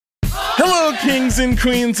Hello, kings and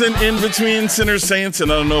queens and in-between sinners, saints,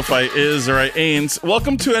 and I don't know if I is or I ain't.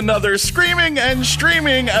 Welcome to another screaming and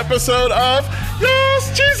streaming episode of Yes,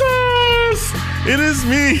 Jesus! It is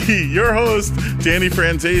me, your host, Danny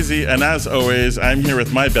Franzese, and as always, I'm here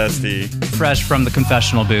with my bestie. Fresh from the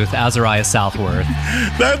confessional booth, Azariah Southworth.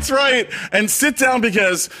 That's right, and sit down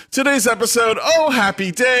because today's episode, oh,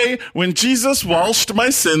 happy day, when Jesus washed my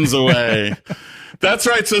sins away. That's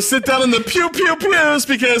right. So sit down in the pews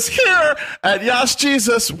because here at Yas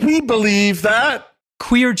Jesus, we believe that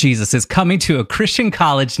Queer Jesus is coming to a Christian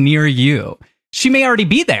college near you. She may already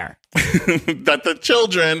be there. that the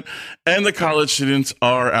children and the college students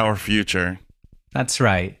are our future. That's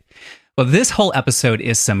right. Well, this whole episode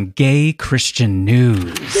is some gay Christian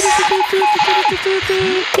news.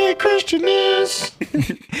 Gay Christian news.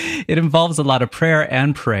 It involves a lot of prayer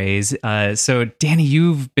and praise. So, Danny,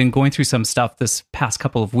 you've been going through some stuff this past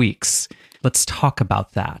couple of weeks. Let's talk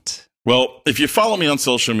about that. Well, if you follow me on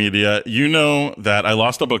social media, you know that I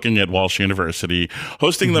lost a booking at Walsh University,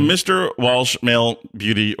 hosting the Mr. Walsh Male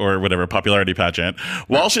Beauty or whatever popularity pageant.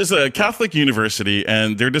 Walsh is a Catholic university,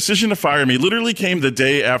 and their decision to fire me literally came the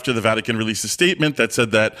day after the Vatican released a statement that said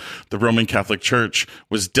that the Roman Catholic Church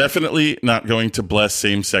was definitely not going to bless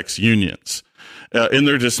same-sex unions. In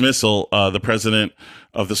their dismissal, the president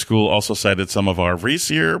of the school also cited some of our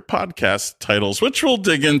racier podcast titles, which we'll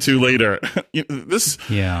dig into later. This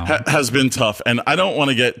has been tough, and I don't want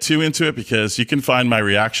to get too into it because you can find my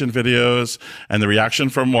reaction videos and the reaction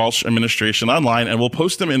from Walsh administration online, and we'll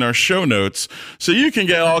post them in our show notes so you can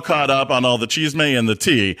get all caught up on all the chisme and the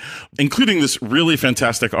tea, including this really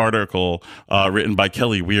fantastic article written by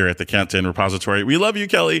Kelly Weir at the Canton Repository. We love you,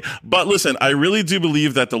 Kelly. But listen, I really do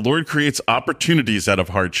believe that the Lord creates opportunities out of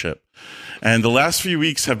hardship. And the last few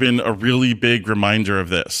weeks have been a really big reminder of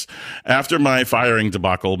this. After my firing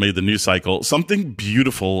debacle made the news cycle, something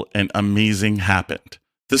beautiful and amazing happened.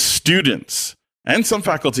 The students and some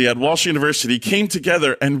faculty at Walsh University came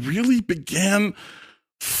together and really began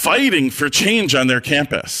fighting for change on their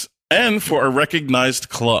campus and for a recognized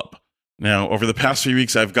club. Now, over the past few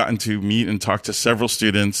weeks, I've gotten to meet and talk to several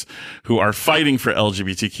students who are fighting for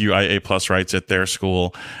LGBTQIA+ rights at their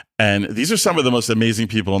school. And these are some of the most amazing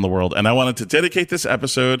people in the world. And I wanted to dedicate this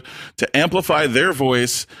episode to amplify their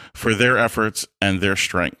voice for their efforts and their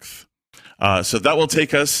strength. So that will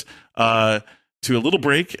take us to a little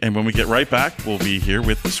break. And when we get right back, we'll be here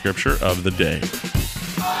with the scripture of the day.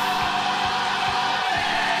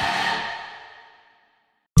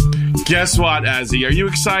 Guess what, Azzy? Are you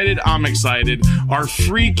excited? I'm excited. Our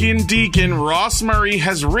freaking deacon, Ross Murray,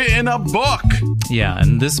 has written a book. Yeah,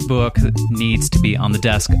 and this book needs to be on the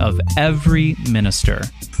desk of every minister.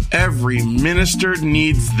 Every minister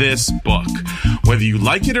needs this book. Whether you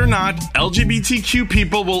like it or not, LGBTQ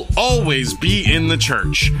people will always be in the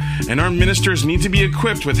church. And our ministers need to be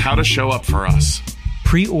equipped with how to show up for us.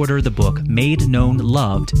 Pre-order the book Made Known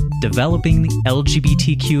Loved, Developing the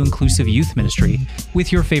LGBTQ Inclusive Youth Ministry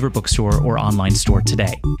with your favorite bookstore or online store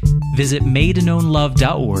today. Visit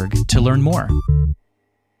madeknownlove.org to learn more.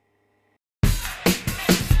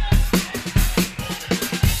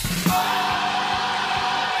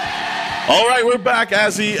 All right, we're back,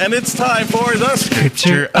 Azzy, and it's time for the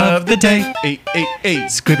Scripture of the Day.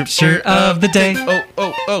 Scripture of the Day.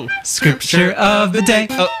 Oh. Scripture of the Day.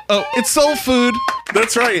 Oh, it's soul food.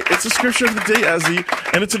 That's right. It's a scripture of the day,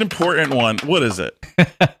 Azzy, and it's an important one. What is it?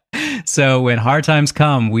 So when hard times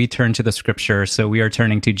come, we turn to the scripture. So we are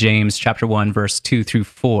turning to James chapter 1, verse 2 through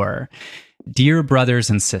 4. Dear brothers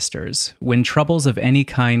and sisters, when troubles of any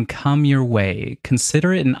kind come your way,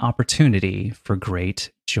 consider it an opportunity for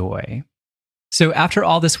great joy. So after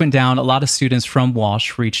all this went down, a lot of students from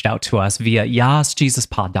Walsh reached out to us via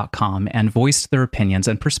yasjesuspod.com and voiced their opinions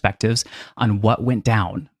and perspectives on what went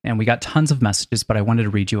down. And we got tons of messages, but I wanted to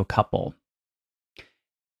read you a couple.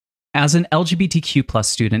 As an LGBTQ plus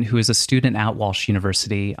student who is a student at Walsh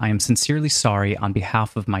University, I am sincerely sorry on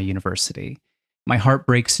behalf of my university. My heart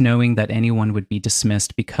breaks knowing that anyone would be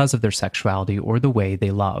dismissed because of their sexuality or the way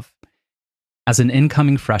they love. As an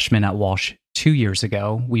incoming freshman at Walsh 2 years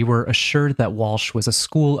ago, we were assured that Walsh was a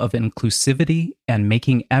school of inclusivity and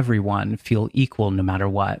making everyone feel equal no matter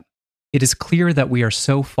what. It is clear that we are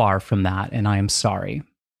so far from that, and I am sorry.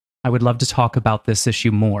 I would love to talk about this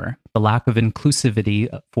issue more. The lack of inclusivity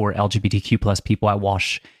for LGBTQ plus people at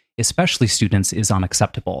Walsh, especially students, is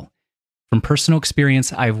unacceptable. From personal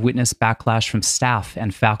experience, I've witnessed backlash from staff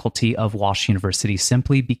and faculty of Walsh University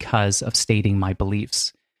simply because of stating my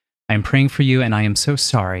beliefs. I am praying for you, and I am so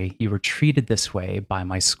sorry you were treated this way by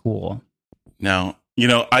my school. Now,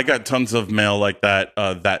 I got tons of mail like that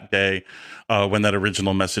that day when that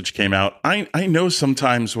original message came out. I know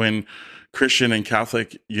sometimes when Christian and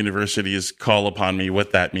Catholic universities call upon me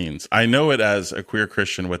what that means. I know it as a queer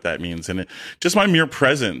Christian what that means. And just my mere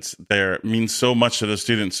presence there means so much to the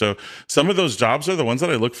students. So some of those jobs are the ones that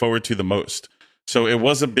I look forward to the most. So it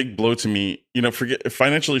was a big blow to me, forget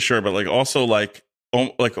financially, sure, but also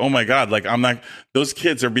oh my God, I'm not, those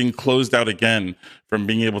kids are being closed out again from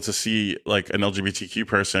being able to see an LGBTQ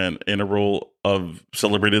person in a role of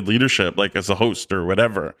celebrated leadership, as a host or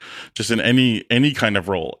whatever, just in any kind of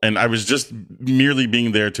role. And I was just merely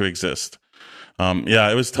being there to exist.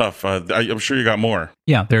 It was tough. I'm sure you got more.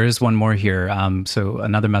 Yeah, there is one more here. So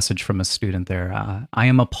another message from a student there. I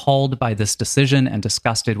am appalled by this decision and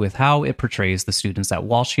disgusted with how it portrays the students at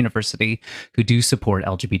Walsh University who do support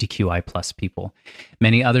LGBTQI plus people.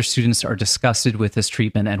 Many other students are disgusted with this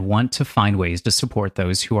treatment and want to find ways to support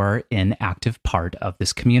those who are an active part of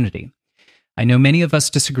this community. I know many of us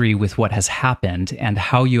disagree with what has happened and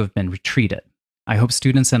how you have been treated. I hope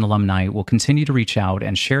students and alumni will continue to reach out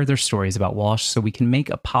and share their stories about Walsh so we can make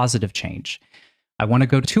a positive change. I want to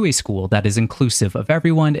go to a school that is inclusive of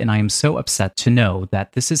everyone, and I am so upset to know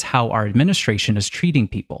that this is how our administration is treating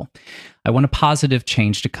people. I want a positive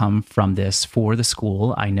change to come from this for the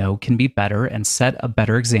school I know can be better and set a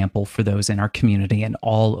better example for those in our community and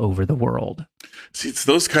all over the world. See, it's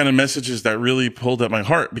those kind of messages that really pulled at my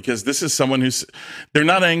heart, because this is someone they're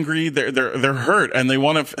not angry, they're hurt, and they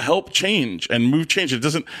want to help change and move change. It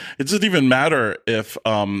doesn't even matter if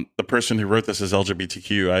the person who wrote this is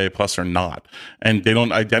LGBTQIA plus or not, and they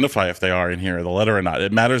don't identify if they are in here, the letter or not.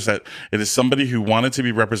 It matters that it is somebody who wanted to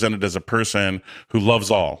be represented as a person who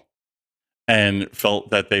loves all, and felt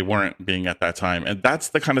that they weren't being at that time. And that's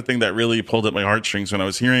the kind of thing that really pulled at my heartstrings when I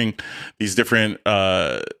was hearing these different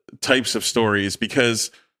types of stories,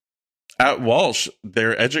 because at Walsh,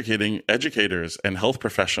 they're educating educators and health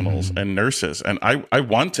professionals and nurses. And I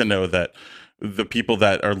want to know that the people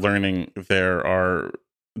that are learning there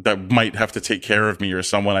that might have to take care of me or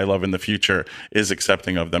someone I love in the future is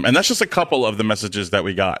accepting of them. And that's just a couple of the messages that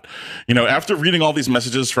we got. After reading all these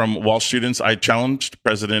messages from Walsh students, I challenged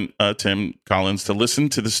President Tim Collins to listen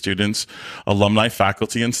to the students, alumni,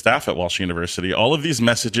 faculty, and staff at Walsh University. All of these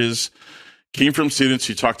messages came from students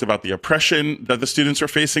who talked about the oppression that the students were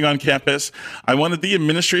facing on campus. I wanted the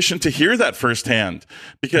administration to hear that firsthand,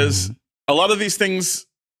 because a lot of these things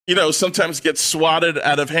sometimes get swatted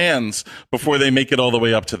out of hands before they make it all the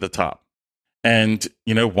way up to the top. And,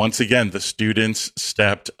 once again, the students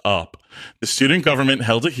stepped up. The student government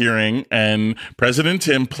held a hearing, and President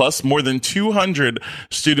Tim, plus more than 200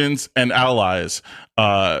 students and allies,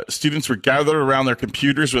 students were gathered around their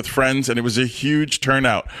computers with friends, and it was a huge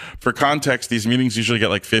turnout. For context, these meetings usually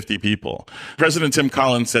get 50 people. President Tim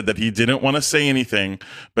Collins said that he didn't want to say anything,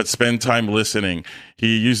 but spend time listening.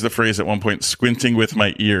 He used the phrase at one point, squinting with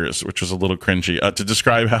my ears, which was a little cringy, to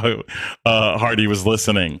describe how hard he was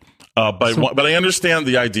listening. But I understand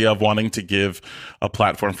the idea of wanting to give a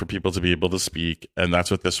platform for people to be able to speak, and that's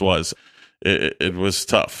what this was. It was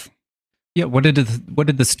tough. Yeah, what did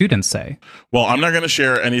the students say? Well, I'm not going to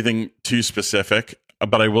share anything too specific,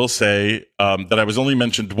 but I will say that I was only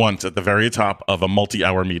mentioned once at the very top of a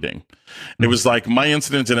multi-hour meeting. It was my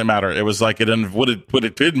incident didn't matter. It was what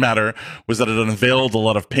it did matter was that it unveiled a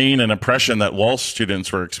lot of pain and oppression that Walsh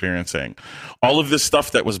students were experiencing. All of this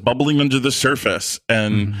stuff that was bubbling under the surface,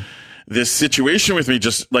 and this situation with me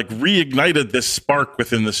just reignited this spark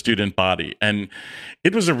within the student body. And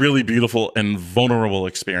it was a really beautiful and vulnerable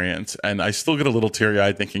experience. And I still get a little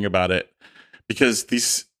teary-eyed thinking about it, because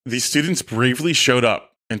these students bravely showed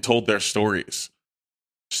up and told their stories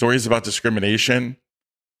about discrimination,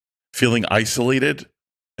 feeling isolated,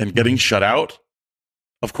 and getting shut out.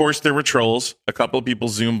 Of course, there were trolls. A couple of people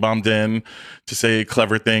Zoom bombed in to say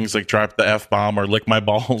clever things like drop the F-bomb or lick my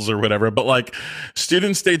balls or whatever. But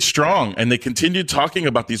students stayed strong, and they continued talking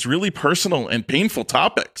about these really personal and painful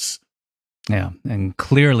topics. Yeah, and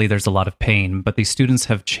clearly there's a lot of pain, but these students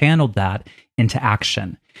have channeled that into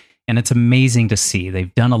action. And it's amazing to see.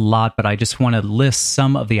 They've done a lot, but I just want to list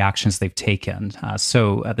some of the actions they've taken.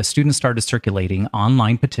 So the students started circulating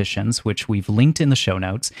online petitions, which we've linked in the show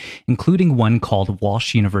notes, including one called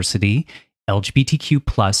Walsh University LGBTQ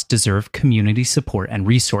plus deserve community support and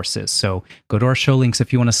resources. So go to our show links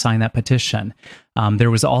if you want to sign that petition.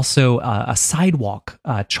 There was also a sidewalk,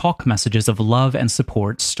 chalk messages of love and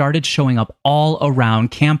support started showing up all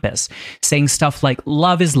around campus, saying stuff like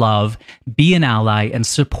love is love, be an ally, and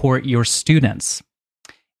support your students.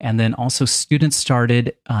 And then also students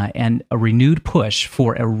started and a renewed push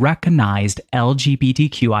for a recognized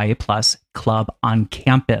LGBTQIA plus club on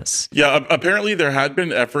campus. Yeah, apparently there had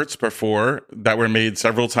been efforts before that were made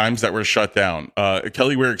several times that were shut down.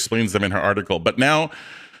 Kelly Ware explains them in her article. But now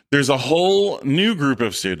there's a whole new group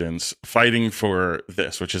of students fighting for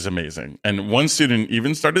this, which is amazing. And one student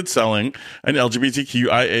even started selling an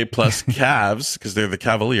LGBTQIA plus Cavs, because they're the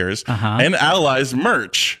Cavaliers, and Allies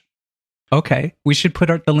merch. Okay, we should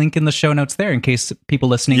put the link in the show notes there in case people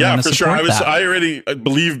listening want to support that. Yeah, for sure. I already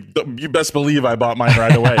believe, you best believe I bought mine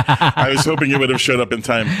right away. I was hoping it would have showed up in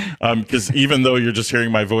time, because even though you're just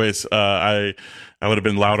hearing my voice, I would have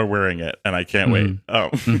been louder wearing it, and I can't wait.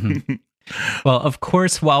 Oh. Well, of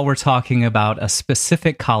course, while we're talking about a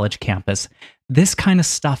specific college campus, this kind of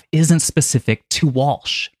stuff isn't specific to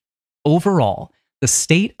Walsh. Overall, the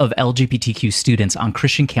state of LGBTQ students on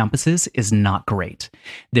Christian campuses is not great.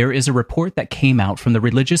 There is a report that came out from the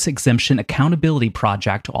Religious Exemption Accountability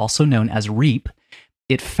Project, also known as REAP.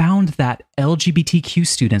 It found that LGBTQ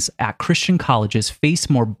students at Christian colleges face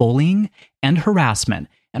more bullying and harassment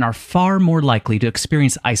and are far more likely to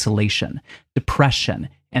experience isolation, depression,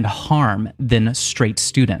 and harm than straight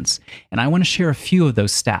students. And I want to share a few of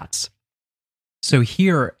those stats. So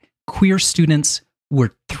here, queer students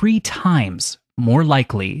were 3 times more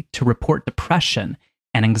likely to report depression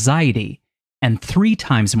and anxiety, and 3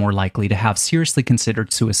 times more likely to have seriously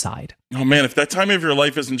considered suicide. Oh man, if that time of your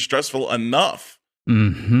life isn't stressful enough.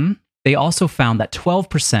 They also found that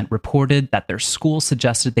 12% reported that their school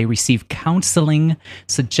suggested they receive counseling,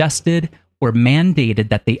 suggested or mandated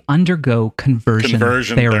that they undergo conversion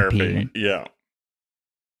therapy. Yeah.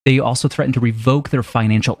 They also threatened to revoke their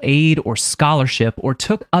financial aid or scholarship or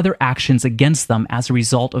took other actions against them as a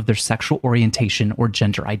result of their sexual orientation or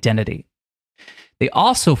gender identity. They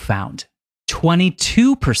also found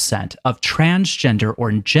 22% of transgender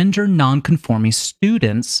or gender nonconforming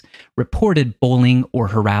students reported bullying or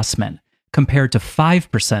harassment, compared to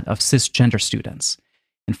 5% of cisgender students,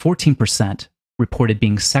 and 14% reported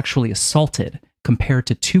being sexually assaulted, compared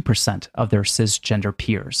to 2% of their cisgender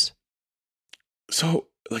peers. So,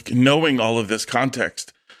 knowing all of this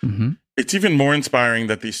context, it's even more inspiring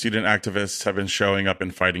that these student activists have been showing up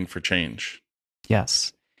and fighting for change.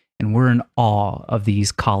 Yes. And we're in awe of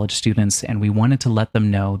these college students, and we wanted to let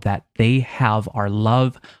them know that they have our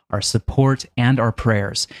love, our support, and our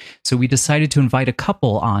prayers. So we decided to invite a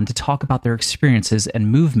couple on to talk about their experiences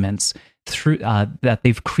and movements through that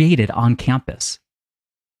they've created on campus.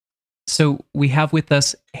 So we have with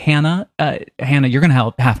us Hannah. Hannah, you're going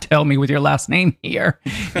to have to help me with your last name here.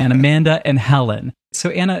 And Amanda and Helen. So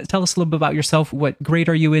Anna, tell us a little bit about yourself. What grade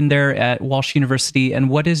are you in there at Walsh University? And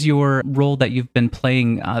what is your role that you've been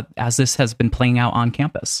playing as this has been playing out on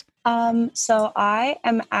campus? So I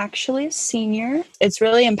am actually a senior. It's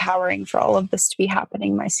really empowering for all of this to be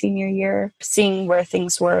happening my senior year, seeing where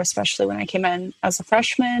things were, especially when I came in as a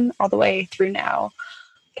freshman all the way through now.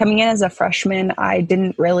 Coming in as a freshman, I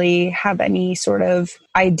didn't really have any sort of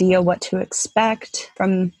idea what to expect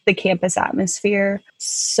from the campus atmosphere.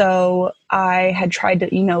 So I had tried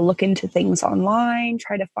to, look into things online,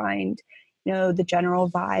 try to find, the general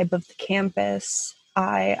vibe of the campus.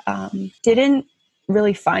 I didn't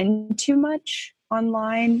really find too much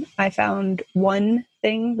online. I found one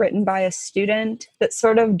thing written by a student that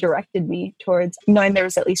sort of directed me towards knowing there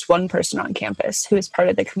was at least one person on campus who was part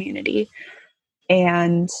of the community.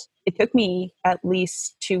 And it took me at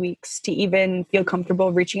least 2 weeks to even feel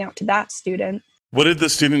comfortable reaching out to that student. What did the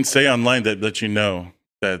students say online that let you know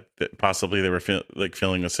that possibly they were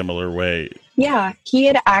feeling a similar way? Yeah, he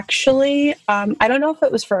had actually, I don't know if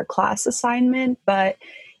it was for a class assignment, but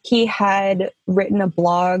he had written a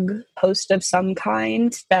blog post of some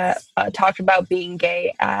kind that talked about being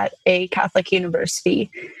gay at a Catholic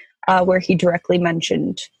university, where he directly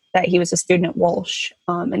mentioned that he was a student at Walsh,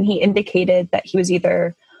 and he indicated that he was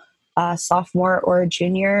either a sophomore or a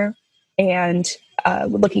junior. And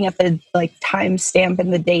looking at the time stamp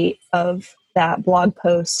and the date of that blog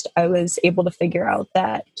post, I was able to figure out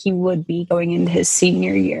that he would be going into his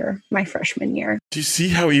senior year, my freshman year. Do you see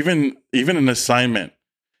how even an assignment,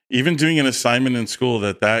 even doing an assignment in school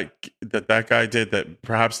that guy did that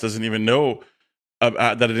perhaps doesn't even know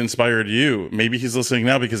that it inspired you? Maybe he's listening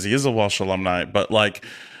now because he is a Walsh alumni, but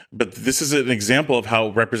this is an example of how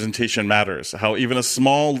representation matters, how even a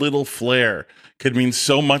small little flare could mean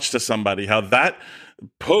so much to somebody, how that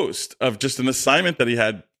post of just an assignment that he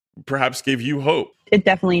had perhaps gave you hope. It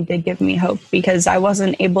definitely did give me hope because I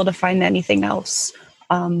wasn't able to find anything else.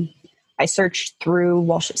 I searched through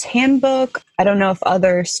Walsh's handbook. I don't know if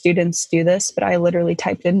other students do this, but I literally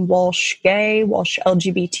typed in Walsh gay, Walsh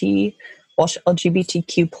LGBT, Walsh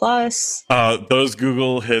LGBTQ plus. Those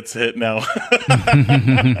Google hits hit now.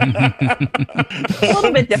 A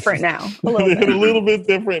little bit different now. A little bit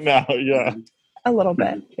different now. Yeah. A little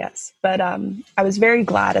bit, yes. But I was very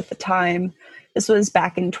glad at the time. This was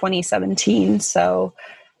back in 2017, so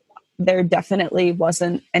there definitely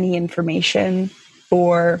wasn't any information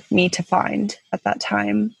for me to find at that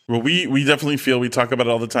time. Well, we definitely feel, we talk about it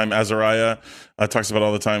all the time. Azariah talks about it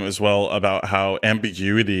all the time as well, about how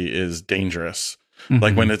ambiguity is dangerous. Mm-hmm.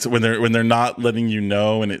 Like when they're not letting you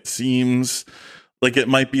know, and it seems like it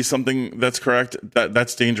might be something that's correct,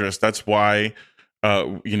 that's dangerous. That's why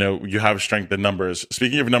you have strength in numbers.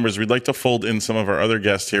 Speaking of numbers, we'd like to fold in some of our other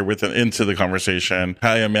guests here into the conversation.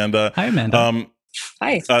 Hi, Amanda. Hi, Amanda.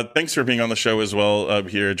 Hi. Thanks for being on the show as well,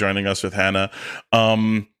 here joining us with Hannah.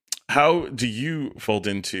 How do you fold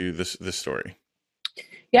into this story?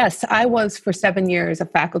 Yes, I was for 7 years a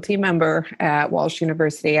faculty member at Walsh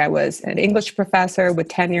University. I was an English professor with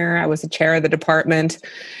tenure. I was the chair of the department,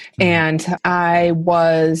 and I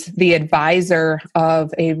was the advisor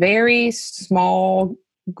of a very small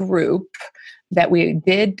group that we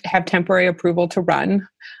did have temporary approval to run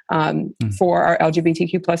for our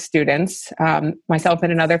LGBTQ plus students. Myself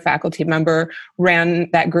and another faculty member ran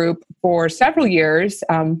that group for several years.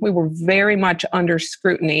 We were very much under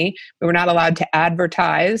scrutiny. We were not allowed to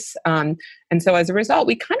advertise. And so as a result,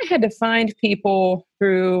 we kind of had to find people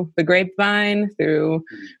through the grapevine, through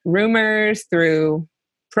rumors, through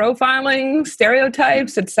profiling,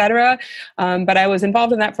 stereotypes, etc. But I was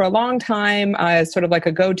involved in that for a long time as sort of like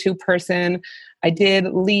a go-to person. I did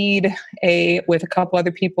lead with a couple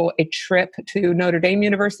other people, a trip to Notre Dame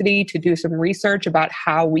University to do some research about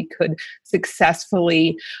how we could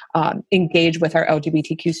successfully engage with our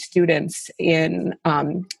LGBTQ students in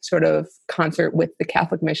sort of concert with the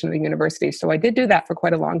Catholic mission of the university. So I did do that for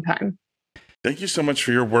quite a long time. Thank you so much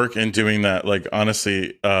for your work in doing that. Like,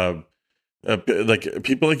 honestly, like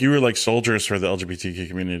people like you are like soldiers for the LGBTQ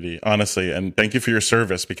community, honestly. And thank you for your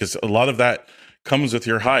service, because a lot of that comes with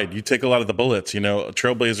your hide. You take a lot of the bullets.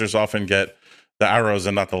 Trailblazers often get the arrows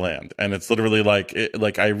and not the land. And it's literally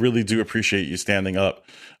like I really do appreciate you standing up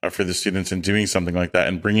for the students and doing something like that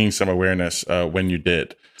and bringing some awareness when you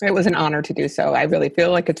did. It was an honor to do so. I really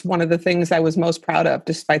feel like it's one of the things I was most proud of,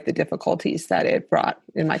 despite the difficulties that it brought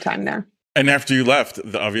in my time there. And after you left,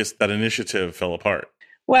 that initiative fell apart.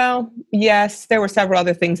 Well, yes, there were several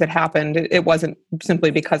other things that happened. It wasn't simply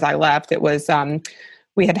because I left. It was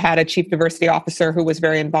we had a chief diversity officer who was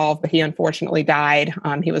very involved, but he unfortunately died.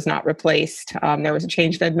 He was not replaced. There was a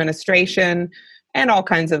change in administration and all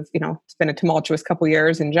kinds of, it's been a tumultuous couple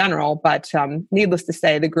years in general. But needless to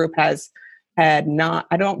say, the group I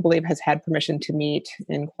don't believe has had permission to meet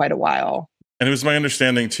in quite a while. And it was my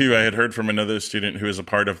understanding, too, I had heard from another student who was a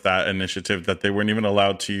part of that initiative that they weren't even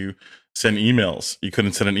allowed to send emails. You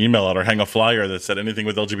couldn't send an email out or hang a flyer that said anything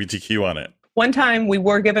with LGBTQ on it. One time we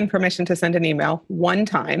were given permission to send an email. One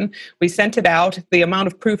time we sent it out. The amount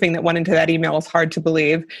of proofing that went into that email is hard to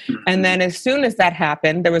believe. And then as soon as that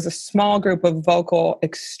happened, there was a small group of vocal,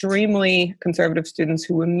 extremely conservative students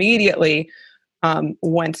who immediately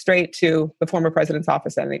went straight to the former president's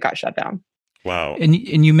office, and it got shut down. Wow. And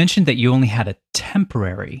you mentioned that you only had a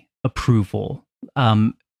temporary approval.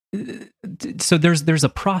 So there's a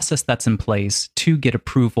process that's in place to get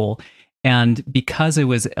approval. And because it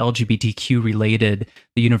was LGBTQ related,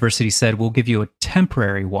 the university said, we'll give you a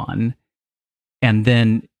temporary one. And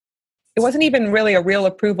then it wasn't even really a real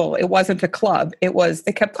approval. It wasn't a club.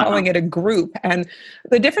 They kept calling it a group. And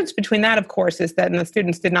the difference between that, of course, is that the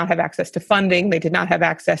students did not have access to funding. They did not have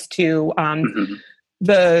access to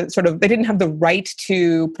they didn't have the right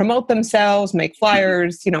to promote themselves, make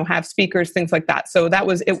flyers, have speakers, things like that. So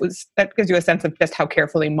that gives you a sense of just how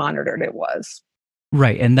carefully monitored it was.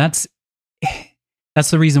 Right. And that's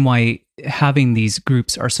the reason why having these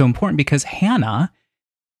groups are so important, because Hannah,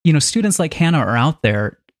 students like Hannah are out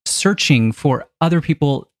there searching for other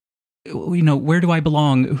people. Where do I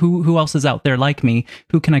belong? Who else is out there like me?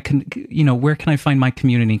 Who can I, where can I find my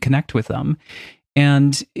community and connect with them?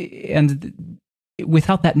 And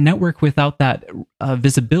without that network, without that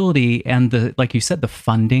visibility and like you said, the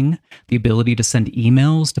funding, the ability to send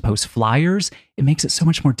emails, to post flyers, it makes it so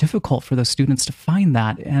much more difficult for those students to find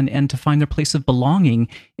that and to find their place of belonging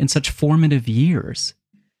in such formative years.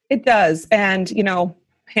 It does. And,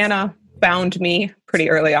 Hannah found me pretty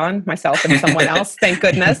early on, myself and someone else, thank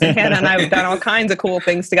goodness. And Hannah and I have done all kinds of cool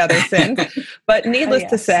things together since. But needless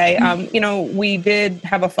to say, we did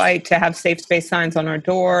have a fight to have safe space signs on our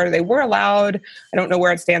door. They were allowed. I don't know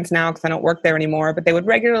where it stands now because I don't work there anymore, but they would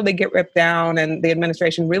regularly get ripped down, and the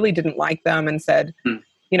administration really didn't like them and said,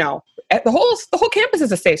 the whole campus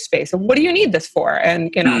is a safe space. And what do you need this for?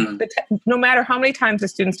 And, no matter how many times the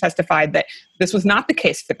students testified that this was not the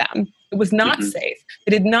case for them, it was not safe.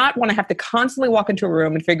 They did not want to have to constantly walk into a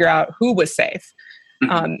room and figure out who was safe.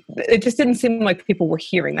 It just didn't seem like people were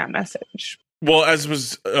hearing that message. Well, as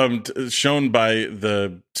was shown by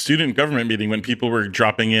the student government meeting, when people were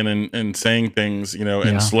dropping in and saying things,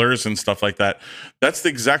 and slurs and stuff like that, that's the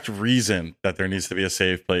exact reason that there needs to be a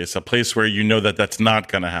safe place, a place where that that's not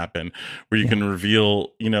going to happen, where you can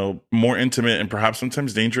reveal, more intimate and perhaps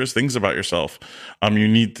sometimes dangerous things about yourself. You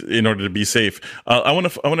need in order to be safe. I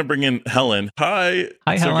want to bring in Helen. Hi,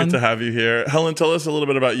 so Helen. Good to have you here. Helen, tell us a little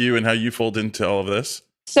bit about you and how you fold into all of this.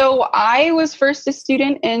 So I was first a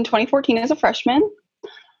student in 2014 as a freshman.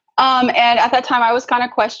 And at that time I was kind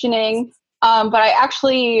of questioning, but I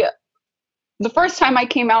actually, the first time I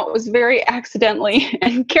came out was very accidentally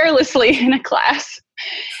and carelessly in a class.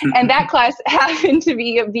 And that class happened to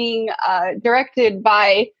be being directed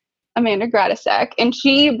by Amanda Gratisek. And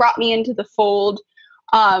she brought me into the fold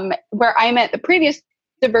where I met the previous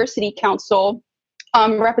diversity council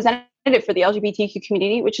representative for the LGBTQ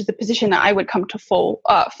community, which is the position that I would come to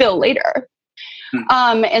fill later.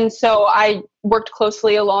 And so I worked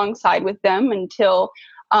closely alongside with them until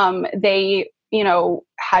they,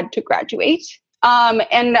 had to graduate.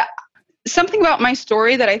 And something about my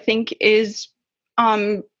story that I think is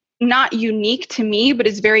not unique to me, but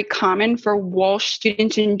is very common for Walsh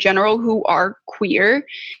students in general who are queer,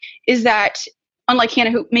 is that unlike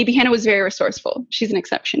Hannah, Hannah was very resourceful. She's an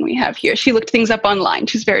exception we have here. She looked things up online.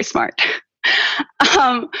 She's very smart.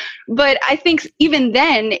 But I think even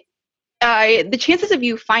then, the chances of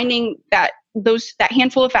you finding that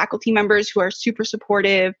handful of faculty members who are super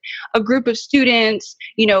supportive, a group of students,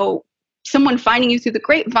 someone finding you through the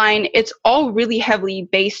grapevine, it's all really heavily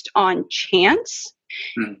based on chance.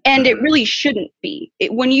 And it really shouldn't be.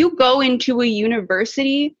 When you go into a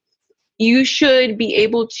university, you should be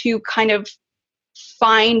able to kind of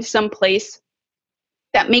find some place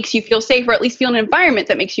that makes you feel safe, or at least feel an environment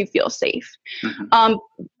that makes you feel safe.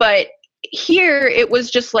 But here it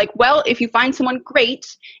was just like, well, if you find someone, great.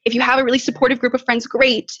 If you have a really supportive group of friends,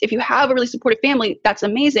 great. If you have a really supportive family, that's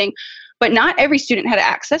amazing. But not every student had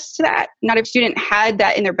access to that. Not every student had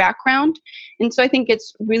that in their background. And so I think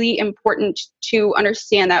it's really important to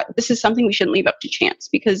understand that this is something we shouldn't leave up to chance,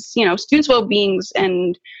 because, students' well-beings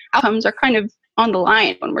and outcomes are kind of on the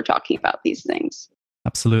line when we're talking about these things.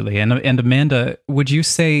 Absolutely. And Amanda, would you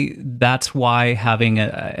say that's why having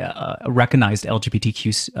a recognized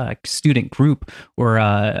LGBTQ student group or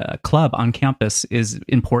a club on campus is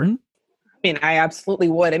important? I absolutely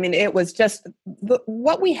would. It was just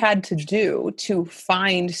what we had to do to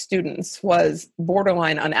find students was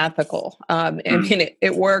borderline unethical.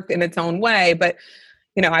 It worked in its own way, but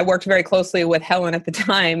I worked very closely with Helen at the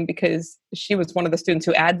time because she was one of the students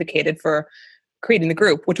who advocated for creating the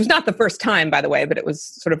group, which was not the first time, by the way, but it was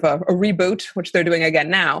sort of a reboot, which they're doing again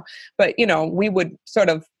now. But, we would sort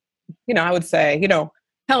of, I would say,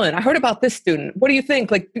 Helen, I heard about this student. What do you think?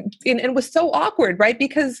 And it was so awkward, right?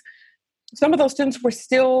 Because some of those students were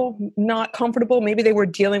still not comfortable. Maybe they were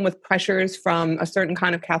dealing with pressures from a certain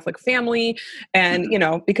kind of Catholic family. And,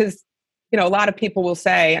 because, a lot of people will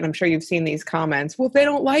say, and I'm sure you've seen these comments, well, if they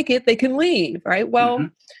don't like it, they can leave, right? Well,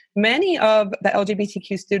 many of the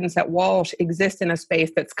LGBTQ students at Walsh exist in a space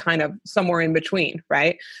that's kind of somewhere in between,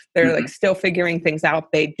 right? They're like still figuring things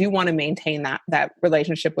out. They do want to maintain that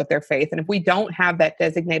relationship with their faith. And if we don't have that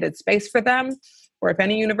designated space for them, or if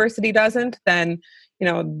any university doesn't, then,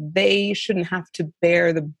 they shouldn't have to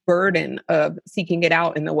bear the burden of seeking it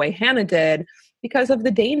out in the way Hannah did, because of the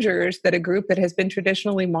dangers that a group that has been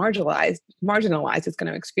traditionally marginalized is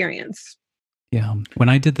going to experience. Yeah. When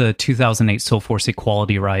I did the 2008 Soulforce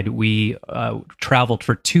Equality Ride, we traveled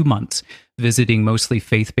for 2 months visiting mostly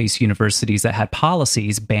faith-based universities that had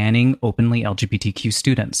policies banning openly LGBTQ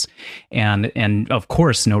students and of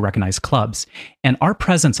course, no recognized clubs. And our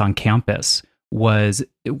presence on campus was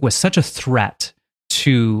such a threat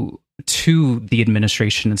to the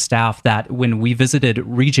administration and staff that when we visited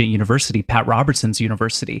Regent University, Pat Robertson's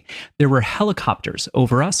university, there were helicopters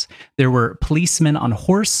over us. There were policemen on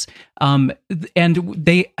horse, and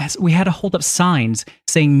we had to hold up signs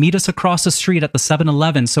saying, "Meet us across the street at the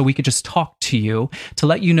 7-Eleven so we could just talk to you to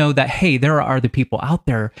let you know that, hey, there are the people out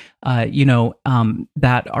there,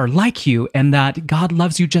 that are like you and that God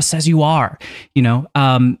loves you just as you are."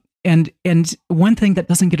 And one thing that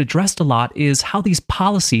doesn't get addressed a lot is how these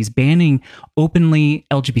policies banning openly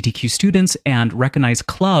LGBTQ students and recognized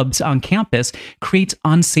clubs on campus creates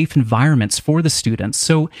unsafe environments for the students.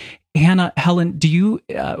 So, Hannah, Helen, do you?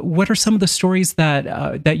 What are some of the stories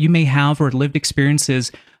that you may have or lived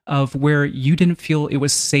experiences of where you didn't feel it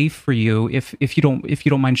was safe for you, if you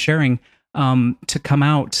don't mind sharing, to come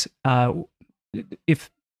out,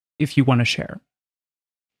 if you want to share?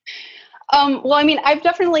 Well, I mean, I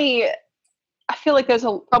feel like there's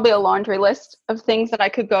probably a laundry list of things that I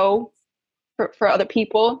could go for other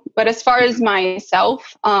people. But as far as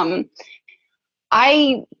myself, I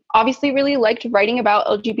obviously really liked writing about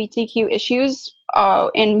LGBTQ issues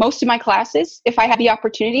in most of my classes. If I had the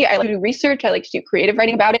opportunity, I like to do research. I like to do creative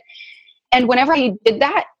writing about it. And whenever I did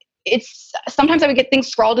that, sometimes I would get things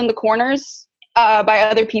scrawled in the corners by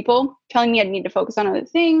other people telling me I need to focus on other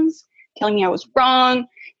things, telling me I was wrong,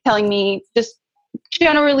 telling me just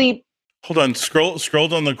generally. Hold on,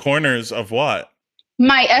 scrolled on the corners of what?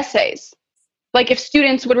 My essays. Like if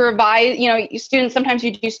students would revise, sometimes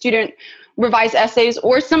you do student revise essays,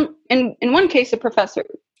 or in one case, a professor.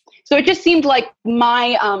 So it just seemed like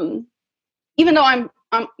my, even though I'm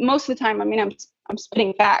most of the time, I mean, I'm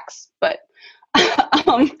spitting facts, but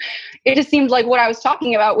it just seemed like what I was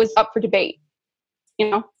talking about was up for debate,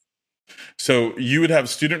 So you would have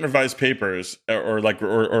student revised papers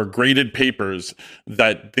or graded papers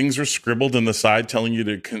that things were scribbled in the side telling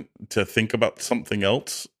you to think about something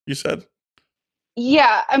else, you said?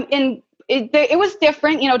 Yeah. And it was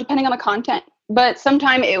different, depending on the content, but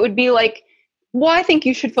sometimes it would be like, well, I think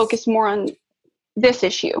you should focus more on this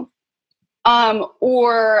issue.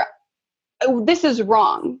 Or this is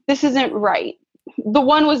wrong. This isn't right. The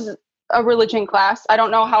one was a religion class. I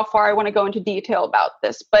don't know how far I want to go into detail about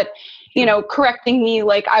this, but correcting me,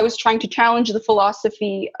 like I was trying to challenge the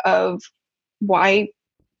philosophy of why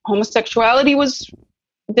homosexuality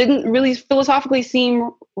didn't really philosophically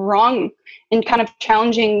seem wrong, and kind of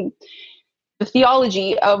challenging the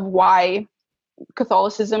theology of why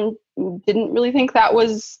Catholicism didn't really think that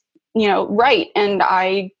was, right. And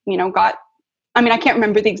I can't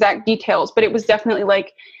remember the exact details, but it was definitely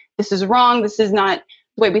like, this is wrong. This is not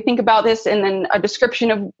the way we think about this. And then a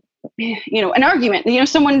description of, an argument,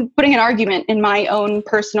 someone putting an argument in my own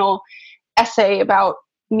personal essay about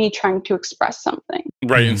me trying to express something.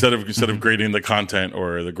 Right. Instead of grading the content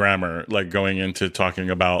or the grammar, like going into talking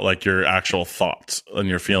about like your actual thoughts and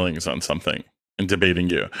your feelings on something and debating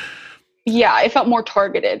you. Yeah, it felt more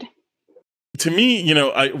targeted. To me,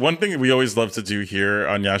 one thing we always love to do here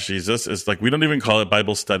on Yash Jesus is like, we don't even call it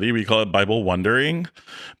Bible study. We call it Bible wondering,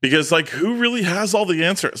 because like, who really has all the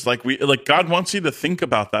answers? Like God wants you to think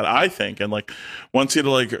about that, I think, and like wants you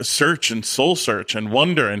to like search and soul search and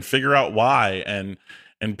wonder and figure out why and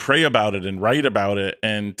pray about it and write about it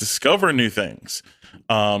and discover new things.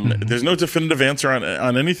 There's no definitive answer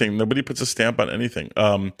on anything. Nobody puts a stamp on anything.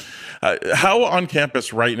 How on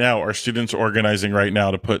campus right now are students organizing right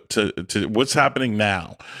now to put to what's happening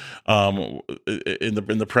now in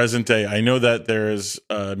the present day? I know that there is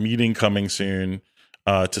a meeting coming soon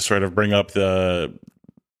to sort of bring up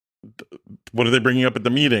what are they bringing up at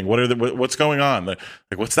the meeting? What's going on? Like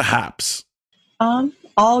what's the haps?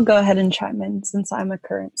 I'll go ahead and chime in since I'm a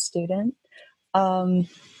current student.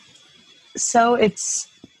 So it's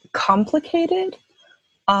complicated.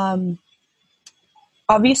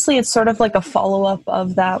 Obviously, it's sort of like a follow-up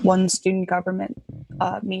of that one student government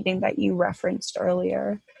meeting that you referenced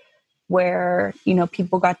earlier, where,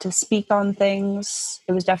 people got to speak on things.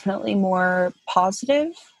 It was definitely more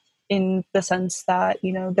positive in the sense that,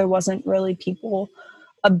 there wasn't really people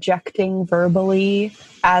objecting verbally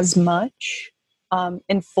as much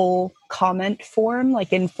in full comment form,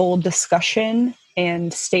 like in full discussion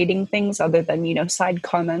and stating things other than, side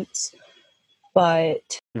comments.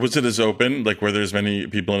 But was it as open? Like, were there's many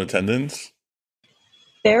people in attendance?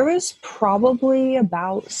 There was probably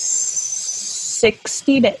about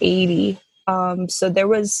 60 to 80. So there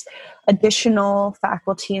was additional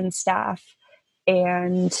faculty and staff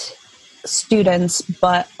and students,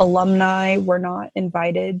 but alumni were not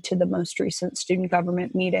invited to the most recent student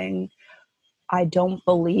government meeting. I don't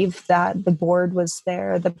believe that the board was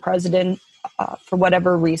there. The president, for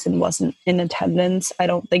whatever reason, wasn't in attendance. I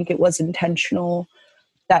don't think it was intentional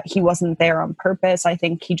that he wasn't there on purpose. I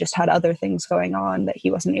think he just had other things going on that he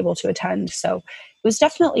wasn't able to attend. So it was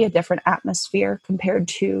definitely a different atmosphere compared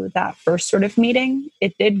to that first sort of meeting.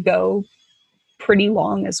 It did go pretty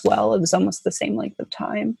long as well. It was almost the same length of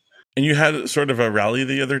time. And you had sort of a rally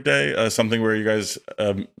the other day, something where you guys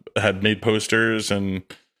had made posters and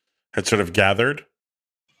had sort of gathered.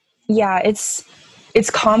 Yeah, it's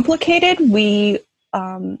complicated. We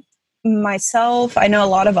myself, I know a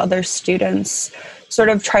lot of other students sort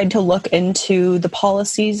of tried to look into the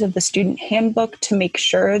policies of the student handbook to make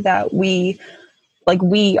sure that we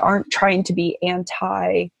aren't trying to be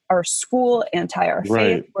anti our school, anti our faith.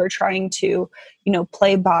 Right. We're trying to,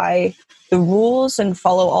 play by the rules and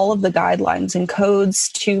follow all of the guidelines and codes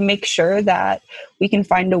to make sure that we can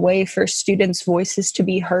find a way for students' voices to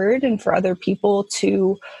be heard and for other people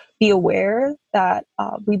to be aware that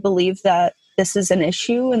we believe that this is an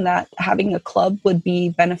issue and that having a club would be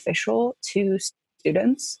beneficial to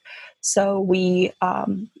students. So we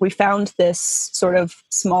found this sort of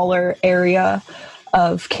smaller area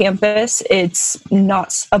of campus. It's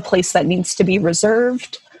not a place that needs to be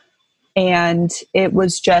reserved. And it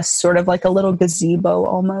was just sort of like a little gazebo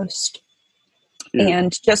almost. Yeah.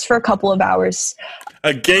 And just for a couple of hours.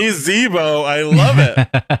 A gazebo. I love it.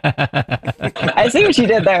 I see what you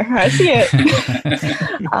did there. I see it.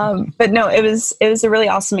 But no, it was a really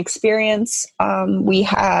awesome experience. We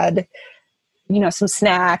had, some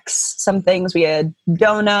snacks, some things. We had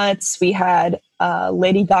donuts. We had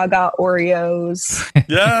Lady Gaga Oreos.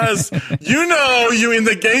 Yes. You in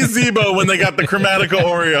the gazebo when they got the Chromatica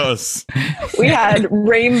Oreos. We had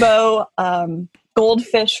rainbow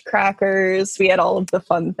goldfish crackers. We had all of the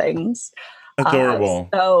fun things. Adorable.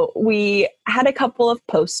 So we had a couple of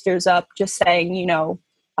posters up just saying,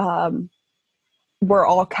 we're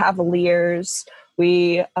all Cavaliers.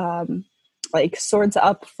 We swords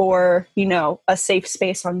up for, a safe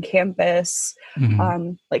space on campus.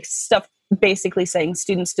 Mm-hmm. Stuff basically saying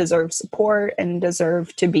students deserve support and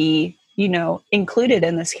deserve to be, included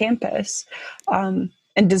in this campus, and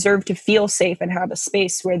deserve to feel safe and have a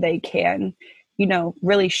space where they can,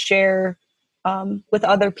 really share with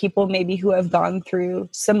other people maybe who have gone through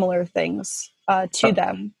similar things to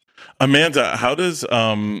them. Amanda, how does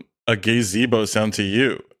a gazebo sound to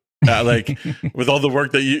you? With all the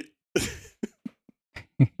work that you...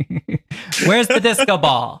 Where's the disco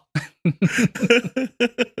ball?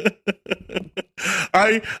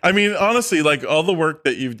 I mean, honestly, all the work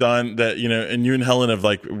that you've done that, and you and Helen have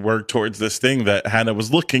worked towards this thing that Hannah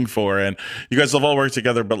was looking for, and you guys have all worked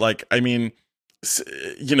together. But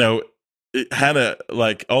Hannah,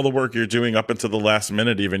 all the work you're doing up until the last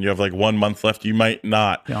minute, even you have 1 month left, you might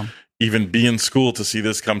not even be in school to see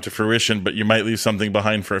this come to fruition, but you might leave something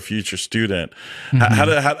behind for a future student.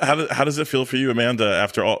 Mm-hmm. How does it feel for you, Amanda,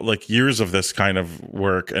 after all years of this kind of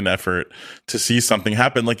work and effort to see something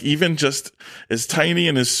happen, even just as tiny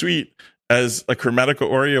and as sweet as a Chromatica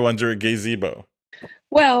Oreo under a gazebo?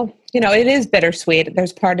 Well, it is bittersweet.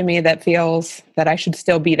 There's part of me that feels that I should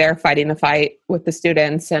still be there fighting the fight with the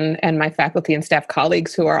students and my faculty and staff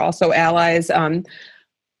colleagues who are also allies.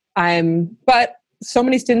 But so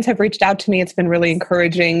many students have reached out to me. It's been really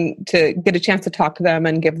encouraging to get a chance to talk to them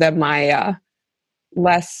and give them my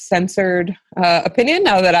less censored opinion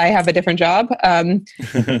now that I have a different job.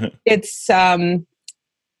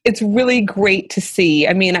 It's really great to see.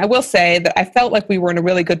 I mean, I will say that I felt like we were in a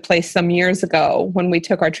really good place some years ago when we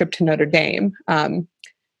took our trip to Notre Dame.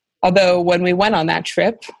 Although when we went on that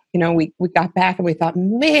trip, we got back and we thought,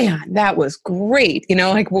 man, that was great.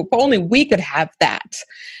 If only we could have that.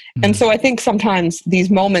 Mm-hmm. And so I think sometimes these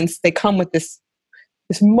moments, they come with this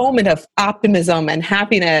moment of optimism and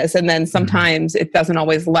happiness, and then sometimes it doesn't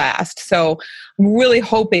always last. So I'm really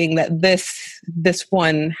hoping that this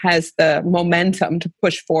one has the momentum to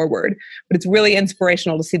push forward. But it's really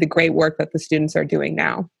inspirational to see the great work that the students are doing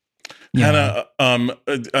now. Yeah. Hannah,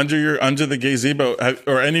 under the gazebo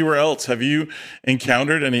or anywhere else, have you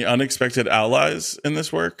encountered any unexpected allies in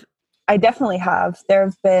this work? I definitely have. There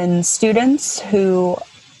have been students who,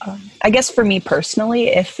 I guess for me personally,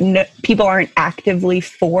 if people aren't actively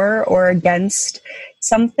for or against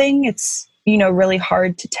something, it's, really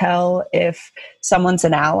hard to tell if someone's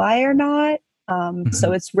an ally or not.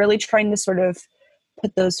 So it's really trying to sort of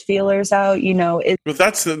put those feelers out, But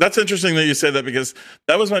that's interesting that you say that, because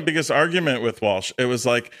that was my biggest argument with Walsh. It was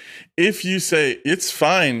if you say it's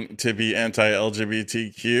fine to be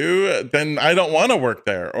anti-LGBTQ, then I don't want to work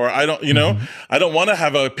there, or I don't, I don't want to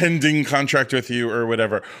have a pending contract with you or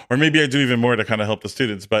whatever, or maybe I do even more to kind of help the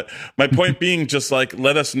students. But my point being, just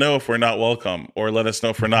let us know if we're not welcome, or let us know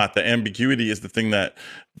if we're not. The ambiguity is the thing that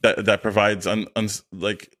provides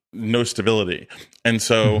no stability, and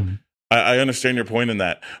so. I understand your point in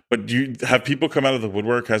that, but do you have people come out of the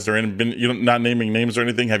woodwork? Has there been, not naming names or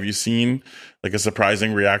anything, have you seen a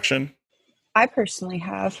surprising reaction? I personally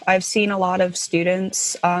have. I've seen a lot of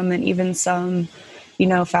students and even some,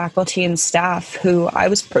 faculty and staff who I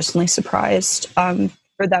was personally surprised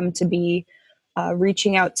for them to be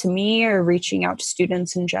reaching out to me or reaching out to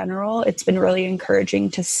students in general. It's been really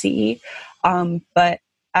encouraging to see. But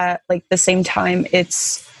at like the same time,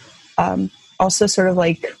 it's also sort of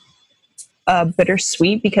like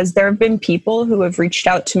bittersweet, because there have been people who have reached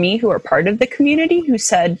out to me who are part of the community who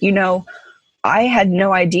said, I had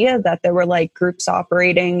no idea that there were like groups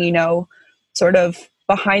operating, sort of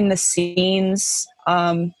behind the scenes,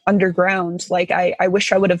 underground. Like I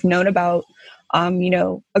wish I would have known about,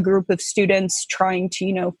 a group of students trying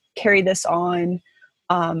to, carry this on.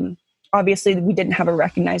 Obviously we didn't have a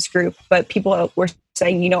recognized group, but people were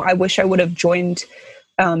saying, I wish I would have joined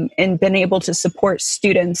and been able to support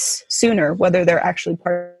students sooner, whether they're actually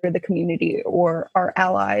part of the community or are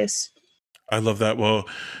allies. I love that. Well,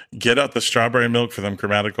 get out the strawberry milk for them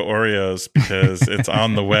Chromatica Oreos, because it's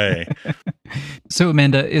on the way. So,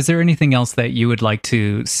 Amanda, is there anything else that you would like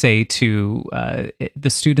to say to the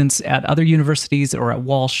students at other universities or at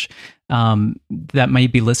Walsh that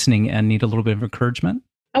might be listening and need a little bit of encouragement?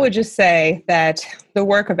 I would just say that the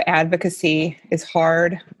work of advocacy is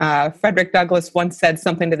hard. Frederick Douglass once said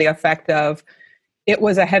something to the effect of, "It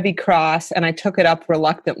was a heavy cross, and I took it up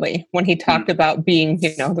reluctantly," when he talked about being,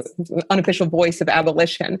 the unofficial voice of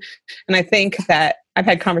abolition. And I think that I've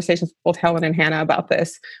had conversations with both Helen and Hannah about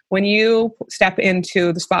this. When you step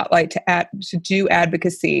into the spotlight to do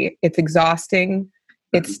advocacy, it's exhausting,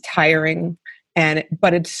 it's tiring,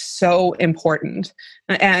 but it's so important.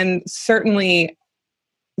 And certainly,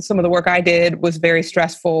 some of the work I did was very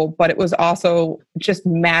stressful, but it was also just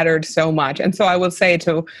mattered so much. And so I will say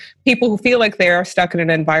to people who feel like they're stuck in an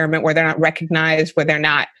environment where they're not recognized, where they're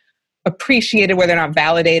not appreciated, where they're not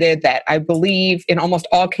validated, that I believe in almost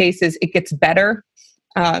all cases it gets better,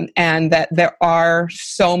 and that there are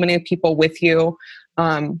so many people with you.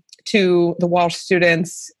 To the Walsh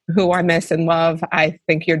students who I miss and love, I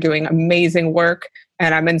think you're doing amazing work,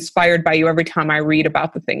 and I'm inspired by you every time I read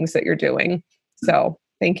about the things that you're doing. So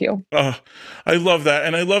thank you. I love that.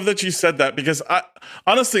 And I love that you said that, because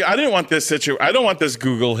honestly, I didn't want this I don't want this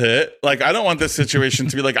Google hit. Like, I don't want this situation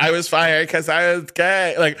to be like, I was fired because I was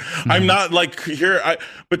gay. Like, I'm not like here.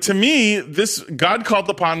 But to me, God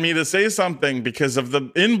called upon me to say something because of the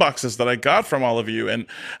inboxes that I got from all of you and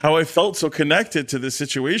how I felt so connected to this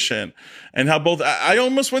situation, and how I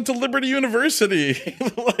almost went to Liberty University.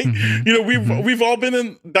 We've all been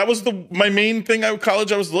in, that was my main thing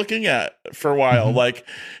college I was looking at for a while. Like,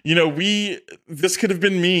 this could have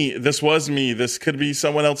been me. This was me. This could be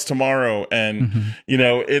someone else tomorrow. And,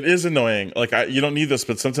 it is annoying. Like, you don't need this,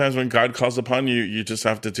 but sometimes when God calls upon you, you just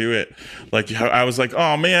have to do it. Like, I was like,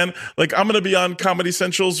 oh man, like I'm going to be on Comedy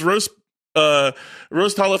Central's Roast Hall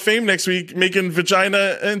of Fame next week making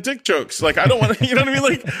vagina and dick jokes. Like, I don't want to, you know what I mean?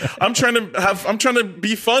 Like, I'm trying to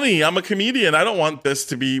be funny. I'm a comedian. I don't want this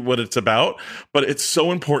to be what it's about, but it's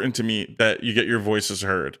so important to me that you get your voices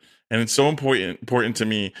heard. And it's so important to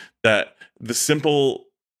me that the simple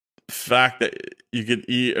fact that you could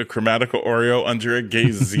eat a Chromatica Oreo under a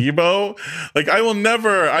gazebo, like I will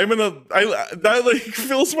never. That like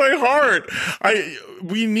fills my heart.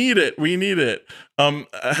 We need it. We need it.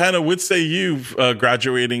 Hannah, would say you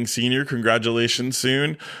graduating senior, congratulations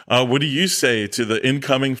soon. What do you say to the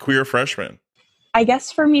incoming queer freshmen? I guess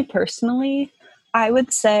for me personally, I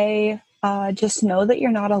would say just know that you're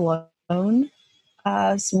not alone.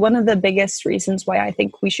 One of the biggest reasons why I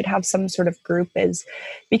think we should have some sort of group is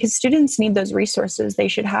because students need those resources. They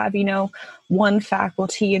should have, one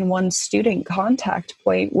faculty and one student contact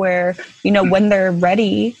point where, when they're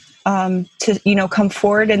ready to, come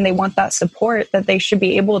forward and they want that support, that they should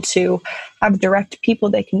be able to have direct people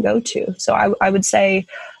they can go to. So I would say,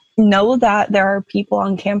 know that there are people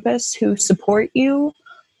on campus who support you,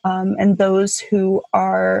 and those who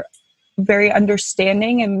are very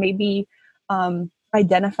understanding and maybe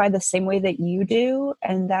identify the same way that you do,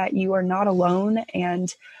 and that you are not alone.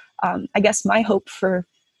 And I guess my hope for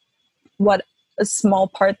what a small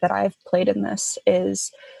part that I've played in this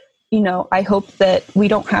is, I hope that we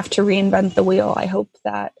don't have to reinvent the wheel. I hope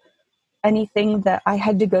that anything that I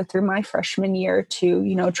had to go through my freshman year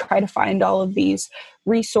to, try to find all of these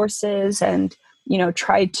resources and,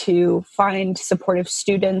 try to find supportive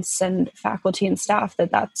students and faculty and staff,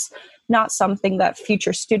 that's not something that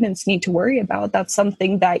future students need to worry about. That's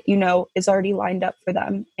something that, is already lined up for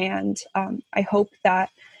them. And I hope that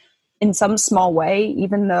in some small way,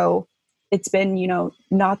 even though it's been,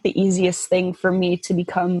 not the easiest thing for me to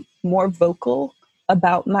become more vocal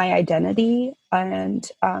about my identity, and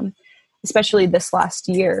especially this last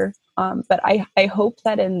year. But I hope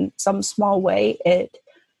that in some small way, it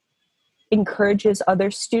encourages other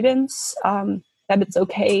students that it's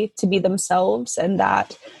okay to be themselves, and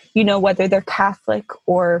that, whether they're Catholic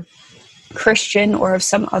or Christian or of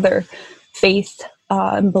some other faith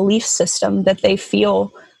and belief system, that they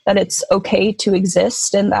feel that it's okay to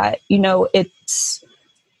exist, and that,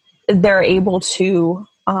 they're able to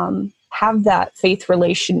have that faith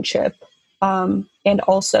relationship, and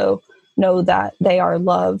also know that they are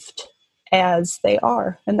loved as they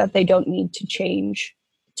are, and that they don't need to change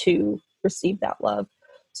to receive that love.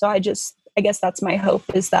 So I guess that's my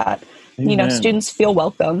hope, is that, Amen. Students feel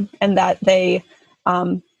welcome, and that they,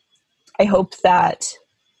 I hope that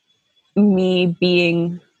me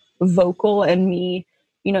being vocal and me,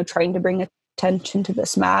 trying to bring attention to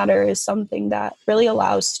this matter is something that really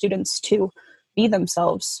allows students to be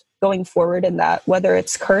themselves going forward, and that whether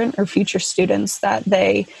it's current or future students, that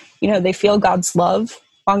they, they feel God's love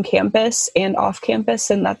on campus and off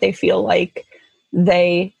campus, and that they feel like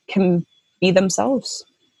they can be themselves.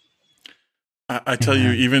 I tell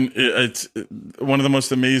you, even it's one of the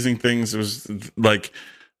most amazing things was like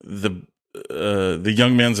the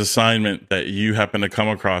young man's assignment that you happen to come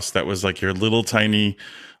across, that was like your little tiny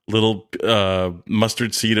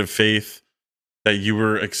mustard seed of faith, that you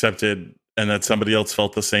were accepted and that somebody else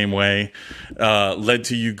felt the same way, led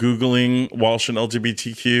to you Googling Walsh and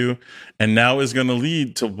LGBTQ, and now is going to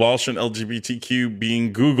lead to Walsh and LGBTQ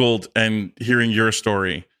being Googled and hearing your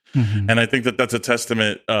story. Mm-hmm. And I think that that's a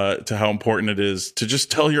testament to how important it is to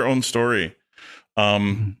just tell your own story.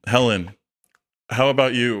 Helen, how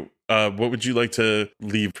about you? What would you like to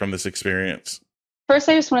leave from this experience? First,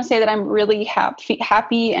 I just want to say that I'm really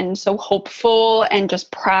happy and so hopeful and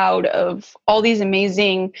just proud of all these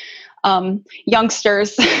amazing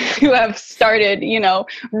youngsters who have started,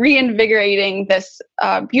 reinvigorating this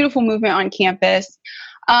beautiful movement on campus.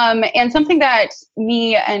 And something that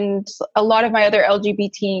me and a lot of my other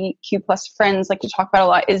LGBTQ plus friends like to talk about a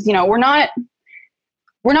lot is, we're not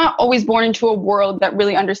always born into a world that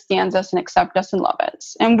really understands us and accepts us and loves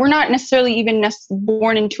us. And we're not necessarily even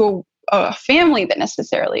born into a family that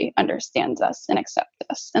necessarily understands us and accepts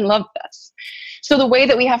us and loves us. So the way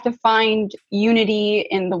that we have to find unity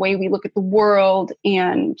in the way we look at the world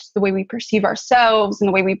and the way we perceive ourselves and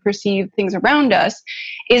the way we perceive things around us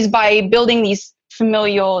is by building these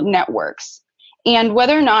familial networks. And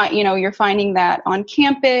whether or not, you're finding that on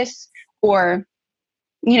campus, or,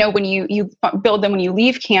 when you build them when you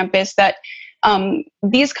leave campus, that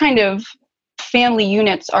these kind of family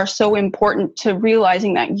units are so important to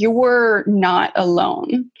realizing that you're not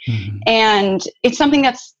alone. Mm-hmm. And it's something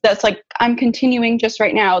that's like, I'm continuing just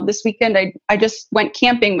right now. This weekend, I just went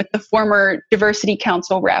camping with the former diversity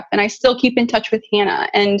council rep, and I still keep in touch with Hannah.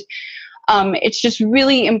 And it's just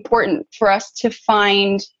really important for us to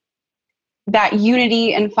find that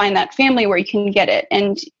unity and find that family where you can get it.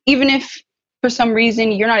 And even if for some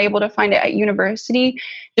reason you're not able to find it at university,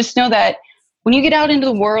 just know that when you get out into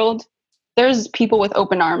the world, there's people with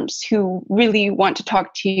open arms who really want to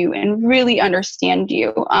talk to you and really understand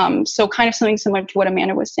you. So kind of something similar to what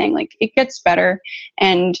Amanda was saying, like, it gets better.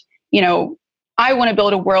 And, I want to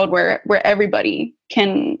build a world where everybody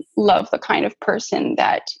can love the kind of person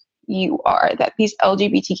that you are, that these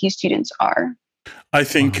LGBTQ students are. I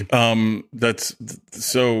think that's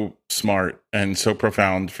so smart and so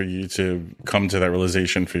profound for you to come to that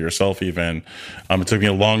realization for yourself even. It took me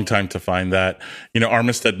a long time to find that.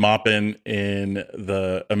 Armistead Maupin in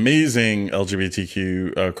the amazing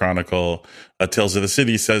LGBTQ chronicle, Tales of the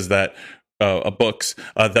City, says that books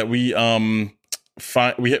that we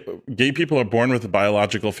gay people are born with a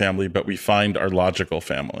biological family, but we find our logical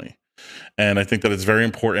family. And I think that it's very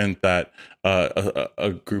important that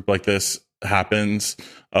a group like this happens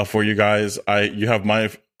for you guys. You have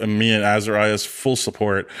me and Azariah's full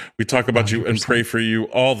support. We talk about 100%. You and pray for you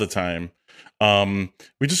all the time.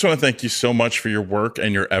 We just want to thank you so much for your work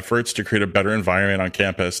and your efforts to create a better environment on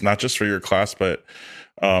campus, not just for your class, but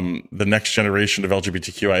the next generation of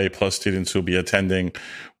LGBTQIA plus students who will be attending.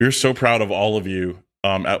 We're so proud of all of you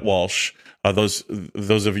at Walsh.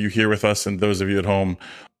 Those of you here with us and those of you at home,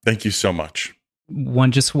 thank you so much.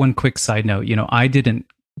 One quick side note. I didn't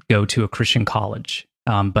go to a Christian college,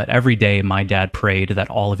 but every day my dad prayed that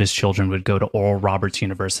all of his children would go to Oral Roberts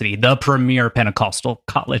University, the premier Pentecostal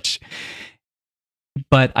college.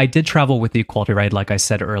 But I did travel with the Equality Ride, like I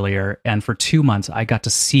said earlier, and for 2 months I got to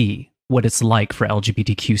see what it's like for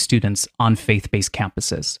LGBTQ students on faith-based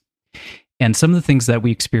campuses. And some of the things that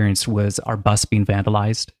we experienced was our bus being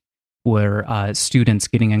vandalized, were students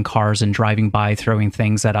getting in cars and driving by, throwing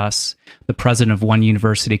things at us, the president of one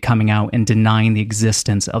university coming out and denying the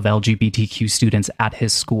existence of LGBTQ students at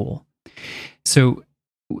his school. So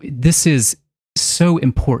this is so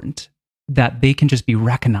important that they can just be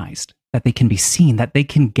recognized, that they can be seen, that they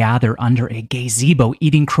can gather under a gazebo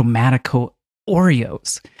eating Chromatico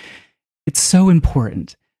Oreos. It's so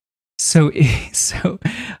important. So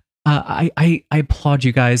I applaud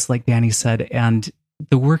you guys, like Danny said, and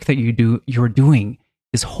the work that you're doing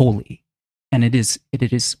is holy, and it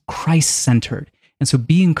is Christ-centered. And so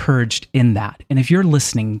be encouraged in that. And if you're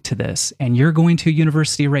listening to this and you're going to a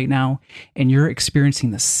university right now and you're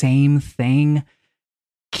experiencing the same thing,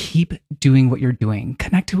 keep doing what you're doing.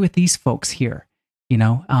 Connect with these folks here,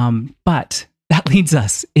 but that leads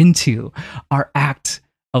us into our act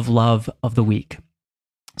of love of the week.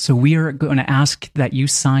 So we are going to ask that you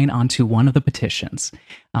sign onto one of the petitions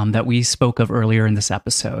that we spoke of earlier in this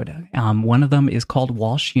episode. One of them is called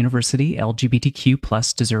Walsh University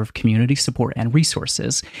LGBTQ+ Deserve Community Support and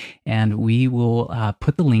Resources. And we will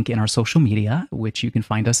put the link in our social media, which you can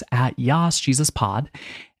find us at Yas Jesus Pod.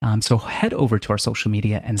 So head over to our social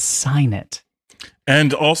media and sign it.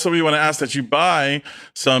 And also, we want to ask that you buy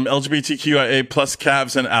some LGBTQIA plus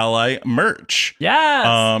Cavs and Ally merch.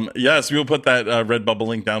 Yes. Yes, we will put that Redbubble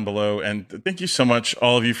link down below. And thank you so much,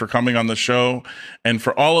 all of you, for coming on the show and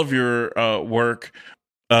for all of your work.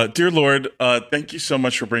 Dear Lord, thank you so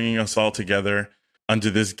much for bringing us all together under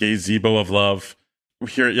this gazebo of love.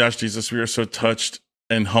 Here at Yas Jesus, we are so touched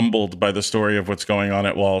and humbled by the story of what's going on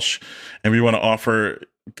at Walsh. And we want to offer,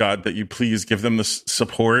 God, that you please give them the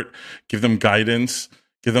support, give them guidance,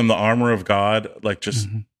 give them the armor of God, just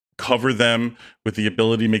cover them with the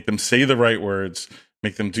ability, make them say the right words,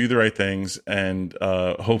 make them do the right things, and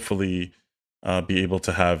hopefully be able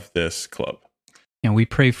to have this club. And we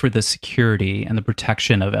pray for the security and the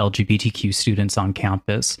protection of LGBTQ students on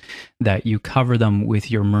campus, that you cover them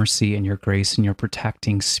with your mercy and your grace and your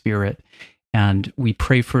protecting spirit. And we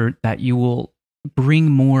pray for that you will bring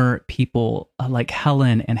more people like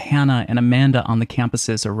Helen and Hannah and Amanda on the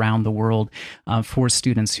campuses around the world for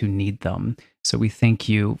students who need them. So we thank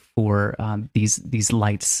you for these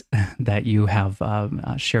lights that you have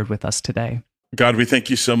shared with us today. God, we thank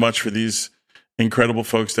you so much for these incredible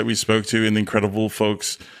folks that we spoke to and the incredible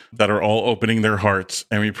folks that are all opening their hearts.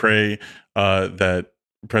 And we pray that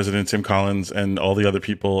President Tim Collins and all the other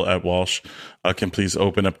people at Walsh can please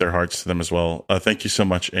open up their hearts to them as well. Thank you so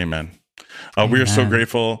much. Amen. We are so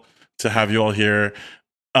grateful to have you all here.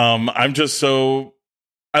 I'm just so,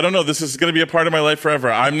 I don't know, this is going to be a part of my life forever.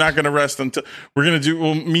 I'm not going to rest until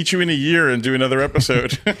we'll meet you in a year and do another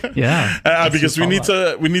episode. Yeah. Because we need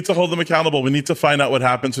to hold them accountable. We need to find out what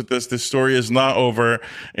happens with this. This story is not over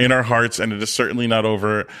in our hearts, and it is certainly not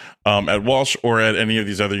over at Walsh or at any of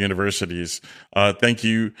these other universities. Thank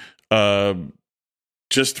you.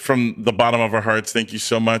 Just from the bottom of our hearts, thank you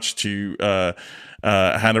so much to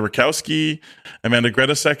Hannah Rakowski, Amanda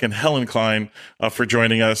Gretasek, and Helen Klein for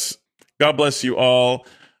joining us. God bless you all.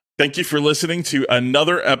 Thank you for listening to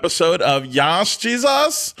another episode of Yas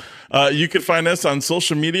Jesus. You can find us on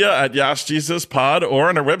social media at Yas Jesus Pod or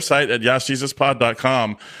on our website at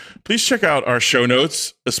yasjesuspod.com. Please check out our show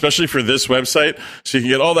notes, especially for this website, so you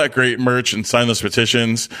can get all that great merch and sign those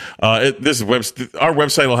petitions. Our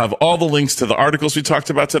website will have all the links to the articles we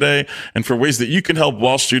talked about today and for ways that you can help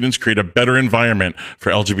Walsh students create a better environment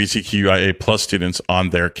for LGBTQIA plus students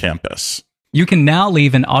on their campus. You can now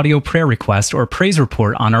leave an audio prayer request or praise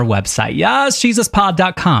report on our website,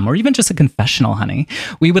 yasjesuspod.com, or even just a confessional, honey.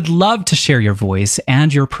 We would love to share your voice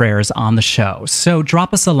and your prayers on the show. So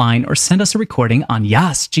drop us a line or send us a recording on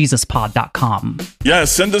yasjesuspod.com.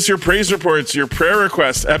 Yes, send us your praise reports, your prayer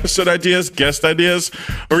requests, episode ideas, guest ideas,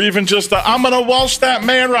 or even just I'm going to Walsh that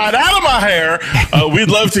man right out of my hair. We'd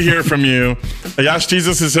love to hear from you. Yas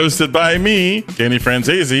Jesus is hosted by me, Danny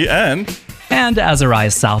Franzese, and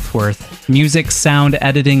Azariah Southworth. Music, sound,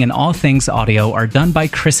 editing, and all things audio are done by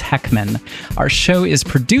Chris Heckman. Our show is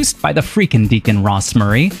produced by the freaking Deacon Ross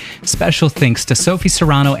Murray. Special thanks to Sophie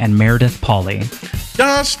Serrano and Meredith Pauley.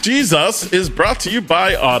 Yas Jesus is brought to you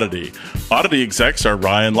by Oddity. Oddity execs are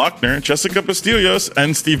Ryan Lochner, Jessica Bastillos,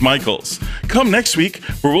 and Steve Michaels. Come next week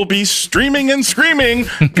where we'll be streaming and screaming,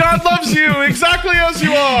 God loves you exactly as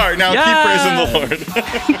you are. Now keep praising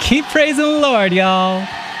the Lord. Keep praising the Lord, y'all.